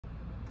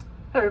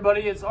Hey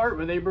everybody, it's Art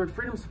with A-Bird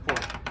Freedom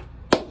Support.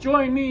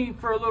 Join me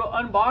for a little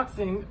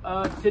unboxing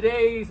of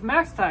today's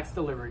Max Tax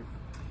delivery.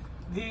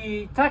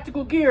 The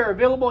tactical gear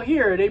available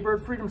here at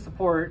A-Bird Freedom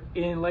Support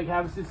in Lake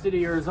Havasu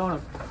City,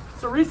 Arizona.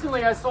 So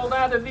recently I sold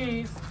out of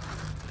these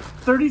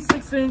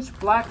 36-inch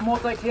black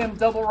multicam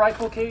double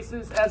rifle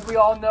cases. As we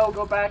all know,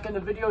 go back in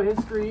the video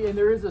history and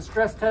there is a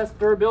stress test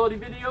durability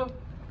video.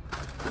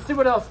 Let's see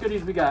what else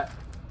goodies we got.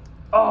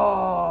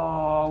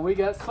 Oh, we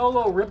got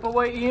solo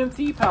rip-away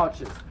EMT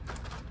pouches.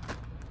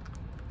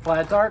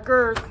 Flat Dark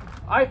Earth,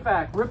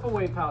 IFAC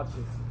rip-away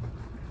pouches.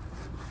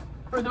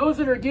 For those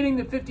that are getting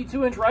the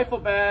 52-inch rifle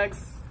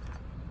bags,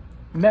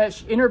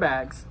 mesh inner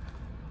bags,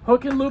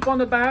 hook and loop on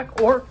the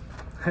back or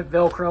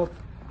Velcro.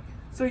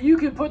 So you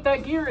can put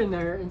that gear in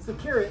there and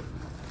secure it.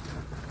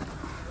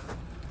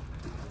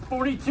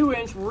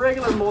 42-inch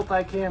regular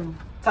multicam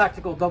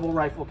tactical double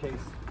rifle case.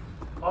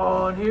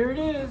 Oh, and here it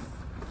is.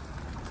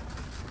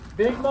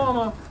 Big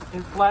Mama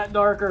in Flat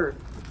Dark Earth.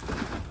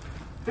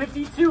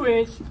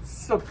 52-inch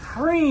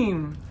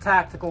Supreme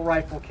tactical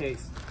rifle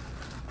case.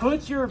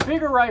 Put your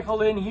bigger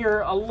rifle in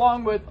here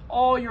along with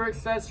all your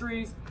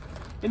accessories.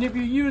 And if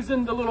you're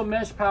using the little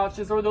mesh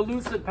pouches or the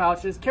lucid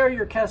pouches, carry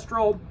your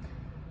Kestrel,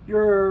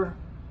 your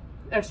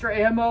extra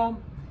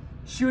ammo,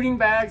 shooting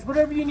bags,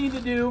 whatever you need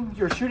to do,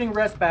 your shooting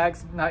rest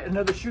bags, not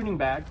another shooting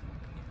bag.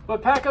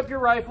 But pack up your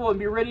rifle and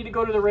be ready to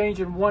go to the range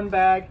in one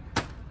bag.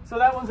 So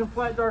that one's in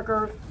Flat Dark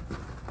Earth.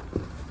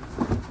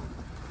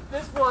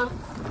 This one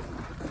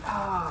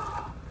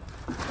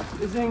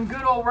is in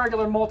good old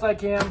regular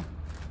multicam.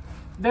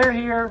 They're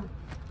here.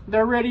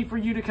 They're ready for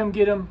you to come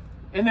get them.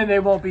 And then they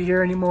won't be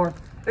here anymore.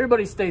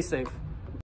 Everybody stay safe.